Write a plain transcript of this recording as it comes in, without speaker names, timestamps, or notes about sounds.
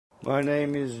My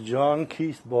name is John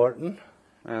Keith Barton,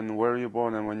 And where are you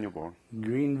born and when you born?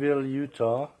 Greenville,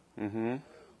 Utah, Mm-hmm.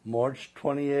 March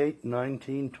 28,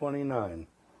 1929.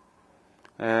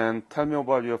 And tell me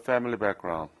about your family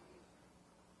background.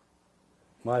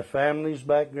 My family's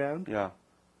background? Yeah.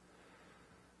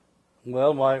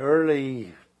 Well, my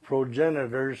early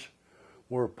progenitors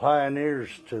were pioneers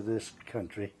to this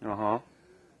country, Uh-huh.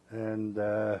 and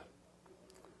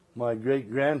my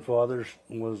great-grandfather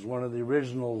was one of the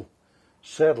original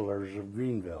settlers of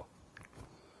Greenville.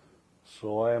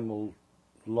 So I am a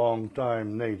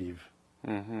long-time native.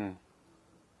 Mm-hmm.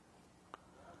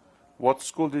 What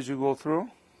school did you go through?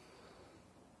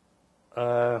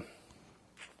 I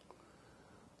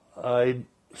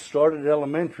started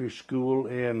elementary school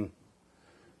in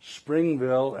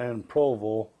Springville and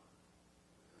Provo.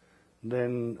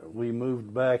 Then we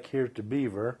moved back here to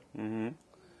Beaver, Mm-hmm.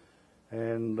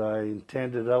 and I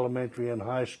attended elementary and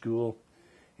high school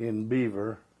in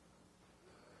Beaver.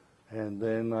 And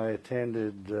then I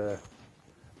attended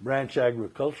Branch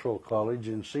Agricultural College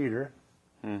in Cedar.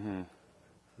 Mm-hmm.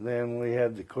 Then we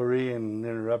had the Korean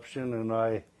interruption, and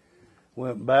I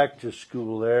went back to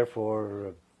school there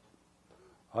for,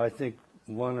 I think,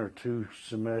 1 or 2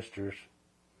 semesters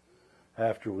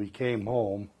after we came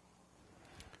home.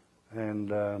 And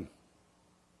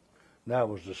that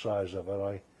was the size of it.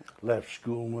 I left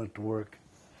school and went to work.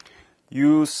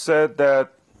 You said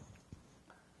that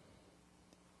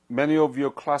many of your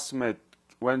classmates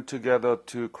went together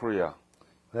to Korea.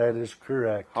 That is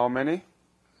correct. How many?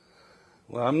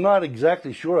 Well, I'm not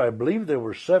exactly sure. I believe there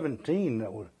were 17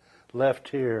 that were left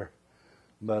here,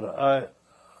 but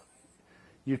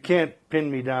you can't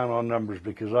pin me down on numbers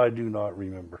because I do not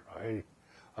remember.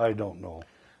 I don't know.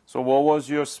 So what was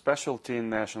your specialty in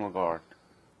National Guard?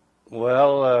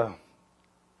 Well,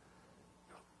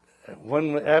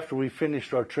 after we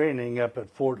finished our training up at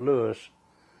Fort Lewis,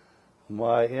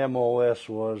 my MOS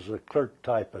was a clerk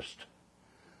typist,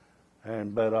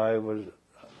 but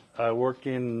I worked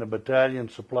in the battalion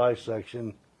supply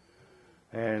section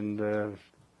and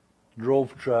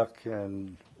drove truck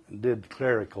and did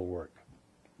clerical work.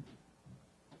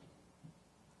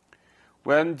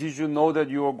 When did you know that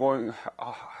you were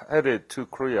headed to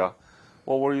Korea?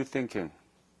 What were you thinking?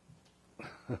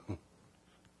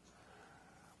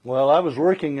 Well, I was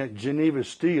working at Geneva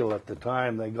Steel at the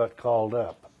time they got called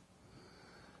up.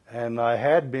 And I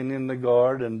had been in the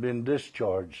Guard and been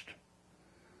discharged.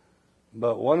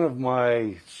 But one of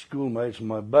my schoolmates,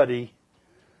 my buddy,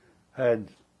 had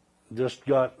just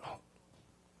got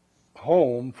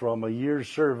home from a year's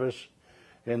service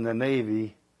in the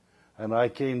Navy, and I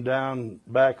came down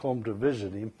back home to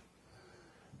visit him.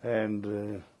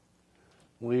 And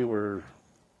we'd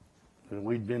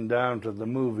been down to the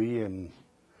movie and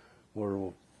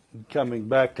were coming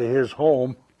back to his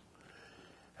home,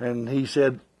 and he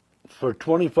said, for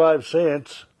 25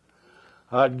 cents,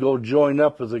 I'd go join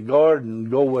up with the Guard and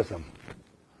go with him.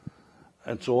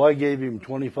 And so I gave him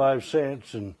 25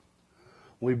 cents, and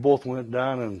we both went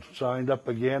down and signed up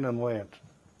again and went.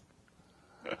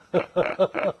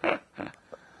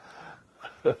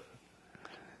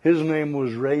 His name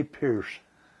was Ray Pierce.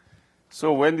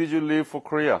 So when did you leave for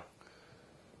Korea?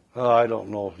 I don't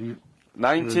know. The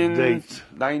dates.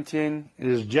 19? It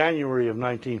is January of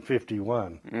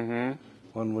 1951 Mm-hmm.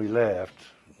 when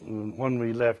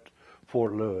we left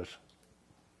Fort Lewis.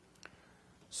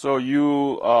 So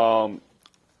you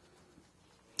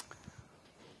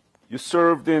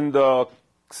served in the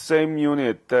same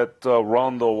unit that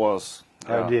Rondo was.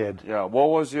 I did. Yeah. What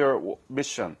was your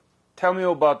mission? Tell me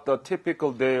about the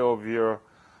typical day of your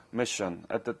mission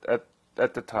at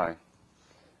the time.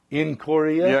 In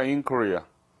Korea? Yeah, in Korea.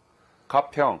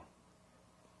 Gapyeong.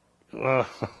 Uh,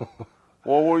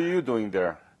 What were you doing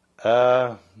there?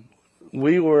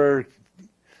 we were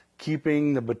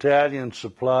keeping the battalion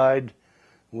supplied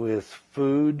with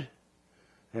food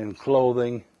and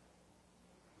clothing,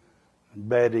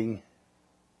 bedding.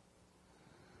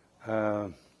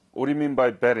 What do you mean by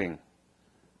bedding?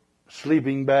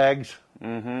 Sleeping bags,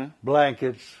 Mm-hmm.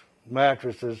 blankets,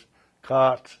 mattresses,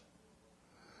 cots,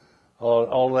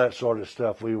 all that sort of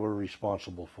stuff we were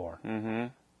responsible for. Mm-hmm.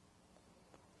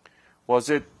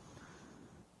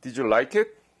 Did you like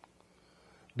it?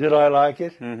 Did I like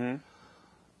it? Mm-hmm.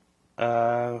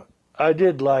 I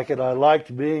did like it. I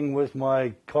liked being with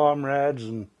my comrades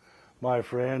and my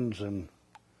friends, and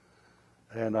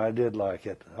I did like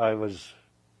it. I was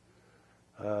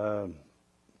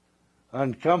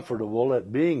uncomfortable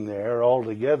at being there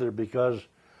altogether because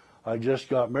I just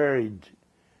got married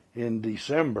in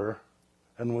December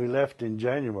and we left in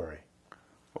January.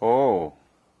 Oh.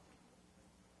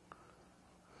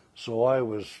 So I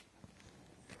was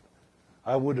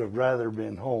I would have rather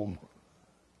been home.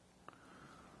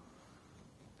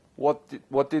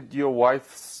 What did your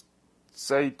wife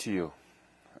say to you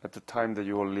at the time that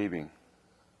you were leaving?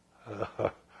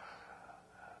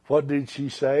 What did she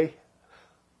say?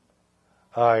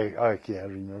 I can't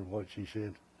remember what she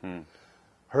said.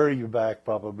 Hurry you back,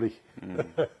 probably.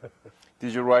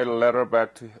 Did you write a letter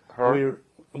back to her?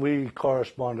 We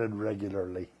corresponded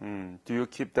regularly. Do you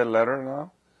keep that letter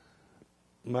now?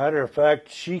 Matter of fact,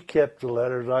 she kept the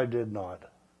letters, I did not.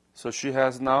 So she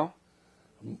has now?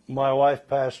 My wife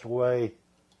passed away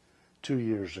 2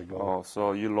 years ago. Oh,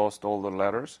 so you lost all the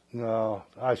letters? No,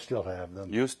 I still have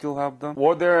them. You still have them?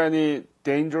 Were there any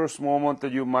dangerous moments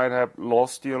that you might have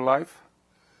lost your life?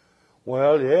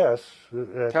 Well, yes.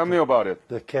 Tell me about it.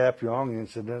 The Cap Young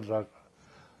incident.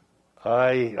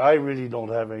 I really don't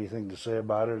have anything to say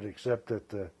about it except that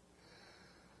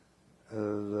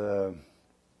the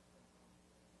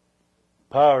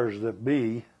powers that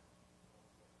be,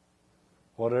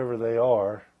 whatever they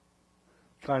are,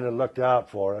 kind of looked out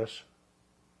for us.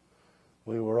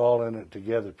 We were all in it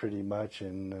together pretty much,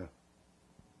 and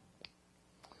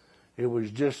it was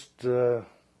just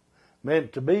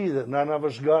meant to be that none of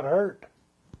us got hurt.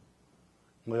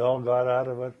 We all got out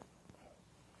of it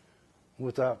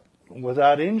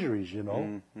without injuries, you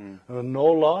know, and no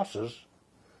losses.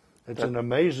 It's an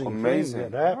amazing thing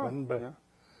that happened, but yeah.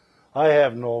 I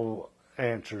have no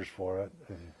answers for it.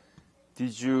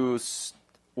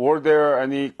 Were there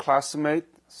any classmates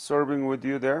serving with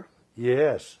you there?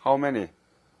 Yes. How many?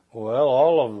 Well,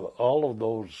 all of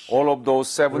those. All of those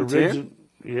 17?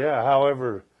 Yeah.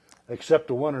 However, except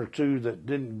the one or two that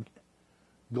didn't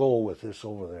go with us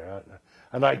over there.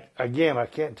 And I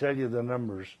can't tell you the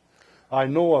numbers. I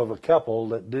know of a couple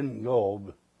that didn't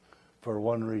go for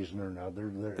one reason or another.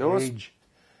 Their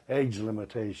age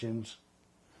limitations,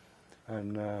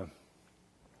 and.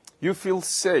 You feel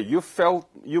safe.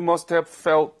 You must have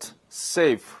felt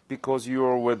safe because you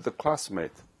were with the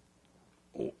classmate.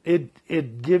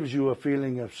 It gives you a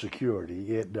feeling of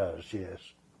security. It does, yes.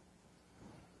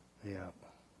 Yeah.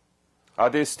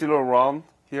 Are they still around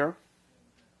here?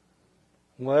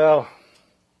 Well,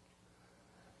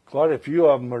 quite a few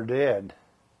of them are dead.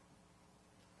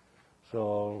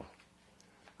 So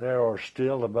there are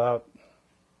still about,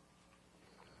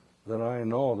 that I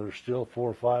know, there's still 4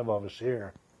 or 5 of us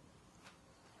here.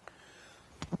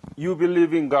 You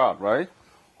believe in God, right?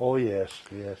 Oh, yes,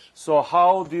 yes. So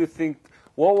how do you think,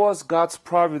 what was God's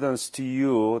providence to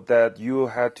you that you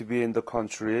had to be in the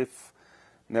country,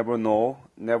 never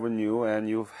knew, and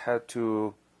you had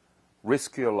to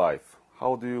risk your life?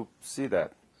 How do you see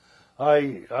that?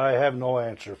 I have no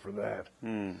answer for that.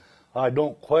 I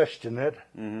don't question it.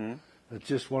 It's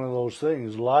just one of those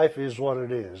things. Life is what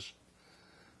it is.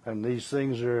 And these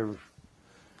things are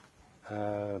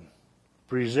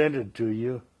presented to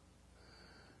you.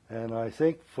 And I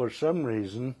think for some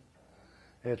reason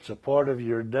it's a part of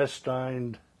your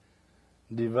destined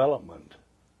development.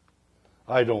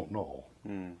 I don't know.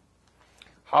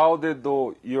 How did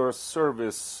your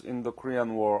service in the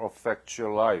Korean War affect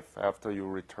your life after you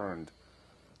returned?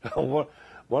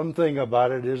 One thing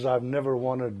about it is I've never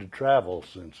wanted to travel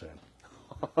since then.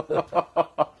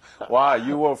 Why?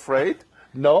 You were afraid?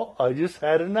 No, I just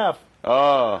had enough.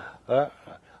 I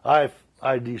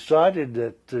decided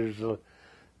that there's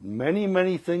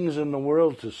many things in the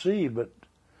world to see, but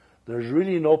there's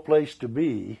really no place to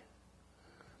be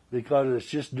because it's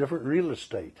just different real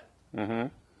estate.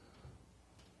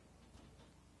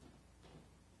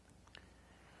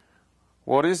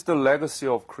 What is the legacy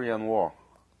of Korean War?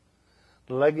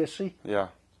 The legacy? Yeah.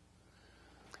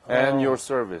 And your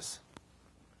service?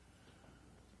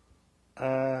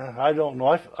 I don't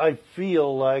know. I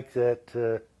feel like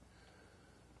that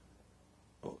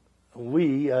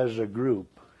we as a group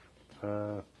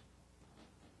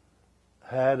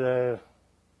had a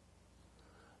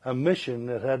mission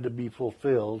that had to be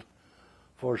fulfilled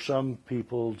for some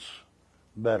people's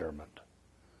betterment.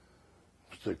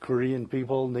 The Korean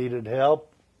people needed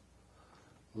help.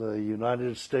 The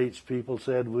United States people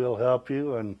said, we'll help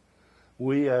you, and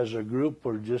we as a group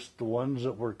were just the ones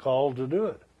that were called to do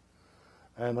it.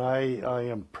 And I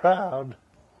am proud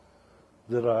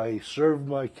that I served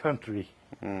my country.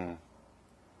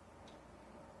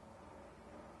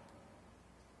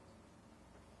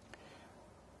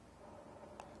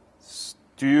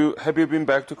 Have you been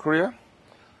back to Korea?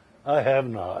 I have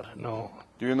not, no.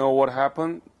 Do you know what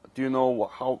happened? Do you know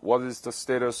what is the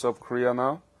status of Korea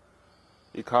now?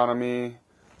 Economy,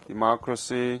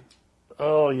 democracy?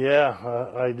 Oh yeah,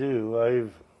 I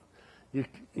do.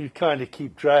 You kind of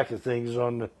keep track of things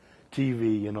on the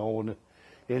TV, you know,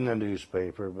 in the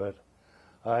newspaper, but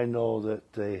I know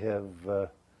that they have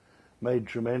made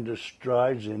tremendous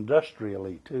strides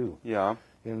industrially too, Yeah.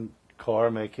 in car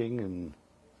making, and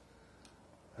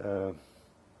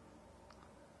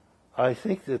I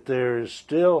think that there is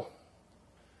still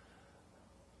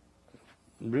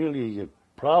really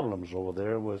problems over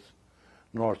there with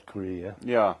North Korea,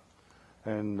 Yeah.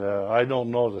 and I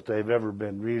don't know that they've ever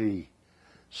been really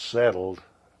settled,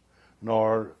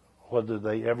 nor whether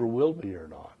they ever will be or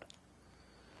not.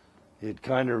 It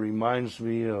kind of reminds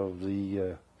me of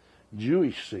the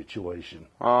Jewish situation.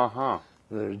 Uh-huh.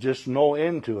 There's just no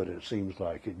end to it, it seems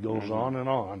like. It goes on and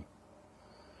on.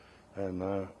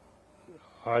 And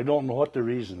I don't know what the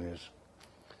reason is.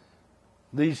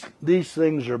 These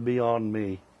things are beyond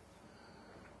me.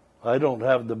 I don't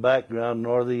have the background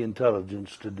nor the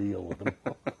intelligence to deal with them.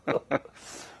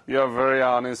 You're very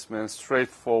honest, man,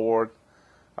 straightforward.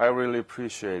 I really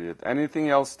appreciate it. Anything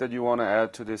else that you want to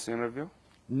add to this interview?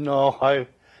 No,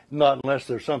 not unless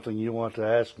there's something you want to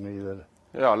ask me that.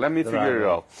 Yeah, let me figure it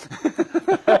out.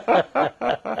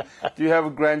 Do you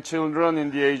have grandchildren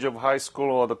in the age of high school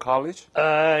or the college?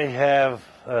 I have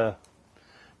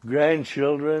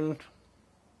grandchildren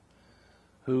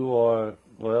who are,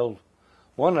 well,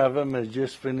 one of them is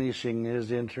just finishing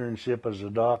his internship as a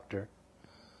doctor.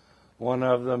 One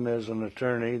of them is an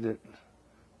attorney that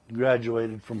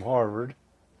graduated from Harvard.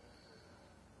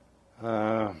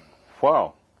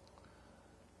 Wow.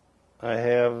 I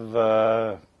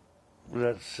have,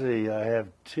 let's see, I have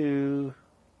two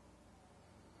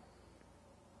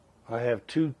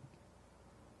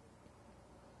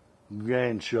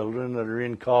grandchildren that are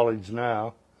in college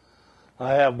now.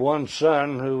 I have one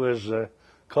son who is a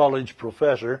college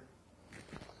professor,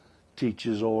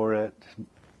 teaches over at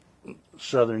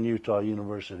Southern Utah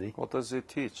University. What does he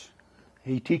teach?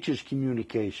 He teaches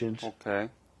communications. Okay.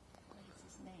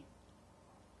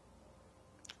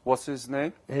 What's his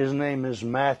name? His name is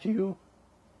Matthew.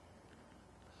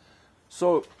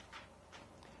 So,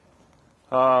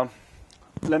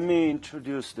 let me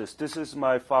introduce this. This is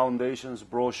my foundation's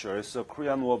brochure. It's a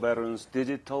Korean War Veterans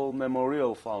Digital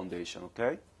Memorial Foundation,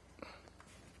 okay?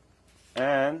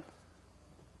 And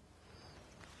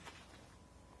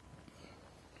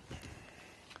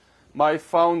my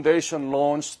foundation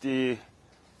launched the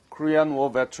Korean War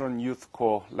Veteran Youth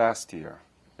Corps last year.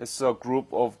 It's a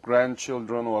group of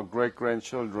grandchildren or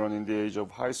great-grandchildren in the age of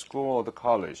high school or the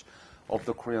college of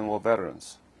the Korean War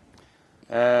veterans.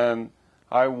 And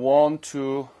I want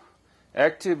to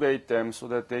activate them so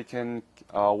that they can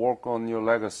work on your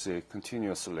legacy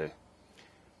continuously.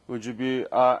 Would you be?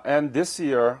 And this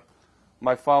year,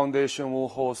 my foundation will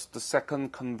host the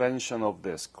second convention of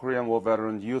this, Korean War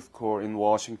Veteran Youth Corps in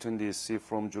Washington, D.C.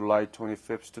 from July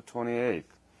 25th to 28th.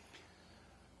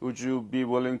 Would you be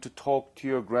willing to talk to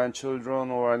your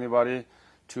grandchildren or anybody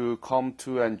to come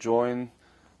to and join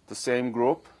the same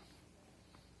group?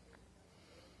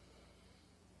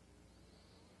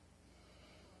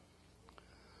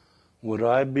 Would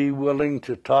I be willing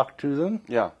to talk to them?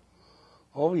 Yeah.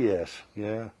 Oh, yes.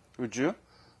 Yeah. Would you?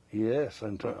 Yes,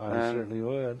 I certainly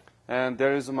would. And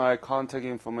there is my contact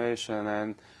information,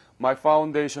 and my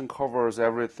foundation covers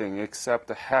everything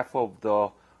except half of the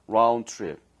round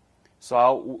trip. So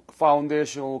our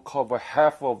foundation will cover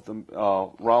half of the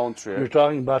round trip. You're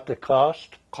talking about the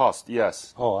cost? Cost,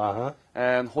 yes. Oh, uh-huh.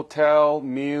 And hotel,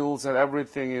 meals, and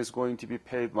everything is going to be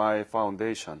paid by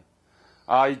foundation.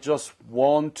 I just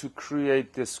want to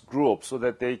create this group so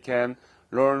that they can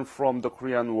learn from the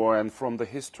Korean War and from the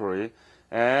history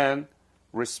and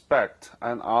respect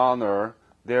and honor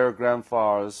their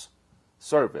grandfather's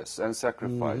service and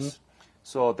sacrifice. Mm-hmm.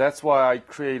 So that's why I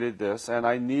created this, and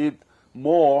I need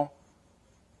more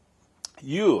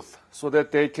youth so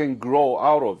that they can grow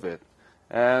out of it.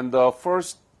 And the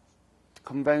first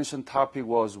convention topic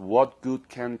was what good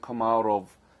can come out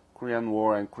of Korean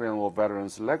War and Korean War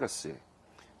veterans' legacy.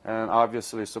 And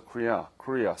obviously it's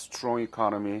Korea, strong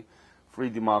economy, free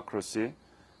democracy,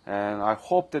 and I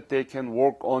hope that they can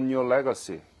work on your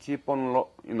legacy, keep on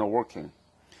working.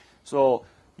 So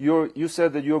you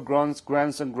said that your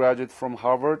grandson graduated from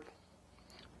Harvard?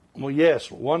 Well,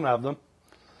 yes, one of them.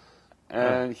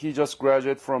 And he just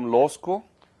graduated from law school?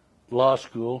 Law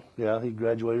school, yeah, he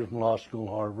graduated from law school,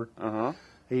 Harvard. Uh-huh.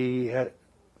 He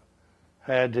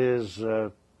had his,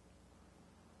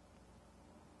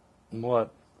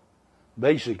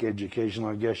 basic education,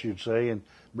 I guess you'd say, in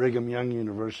Brigham Young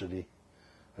University,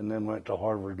 and then went to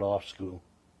Harvard Law School.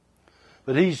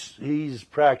 But he's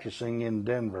practicing in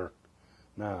Denver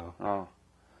now. Oh.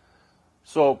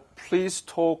 So please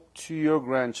talk to your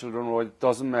grandchildren, or it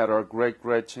doesn't matter,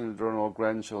 great-grandchildren or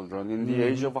grandchildren, in the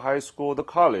age of high school or the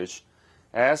college.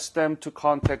 Ask them to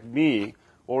contact me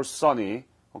or sunny,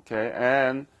 okay?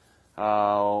 And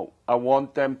I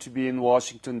want them to be in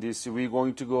Washington, D.C. We're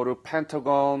going to go to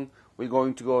Pentagon. We're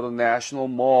going to go to National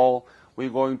Mall. We're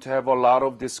going to have a lot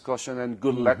of discussion and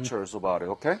good lectures about it,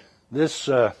 okay? This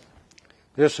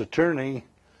attorney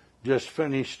just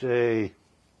finished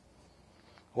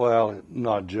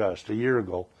not just, a year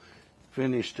ago,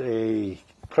 finished a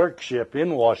clerkship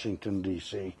in Washington,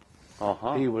 D.C.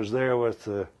 Uh-huh. He was there with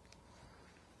the,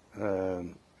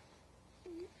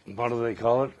 what do they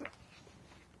call it?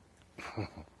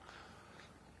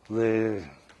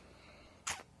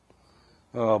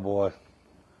 Oh boy.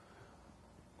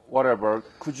 Whatever.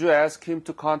 Could you ask him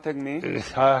to contact me?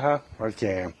 I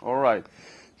can. All right.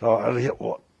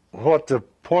 So what the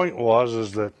point was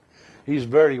is that he's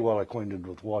very well acquainted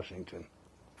with Washington.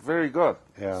 Very good.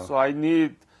 Yeah. So I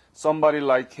need somebody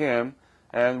like him,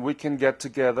 and we can get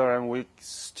together, and we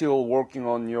still working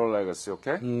on your legacy,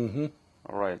 okay? Mm-hmm.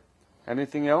 All right.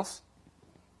 Anything else?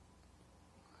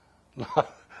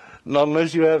 Not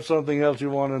unless you have something else you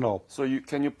want to know. So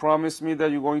can you promise me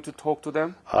that you're going to talk to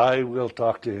them? I will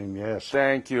talk to him, yes.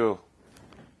 Thank you.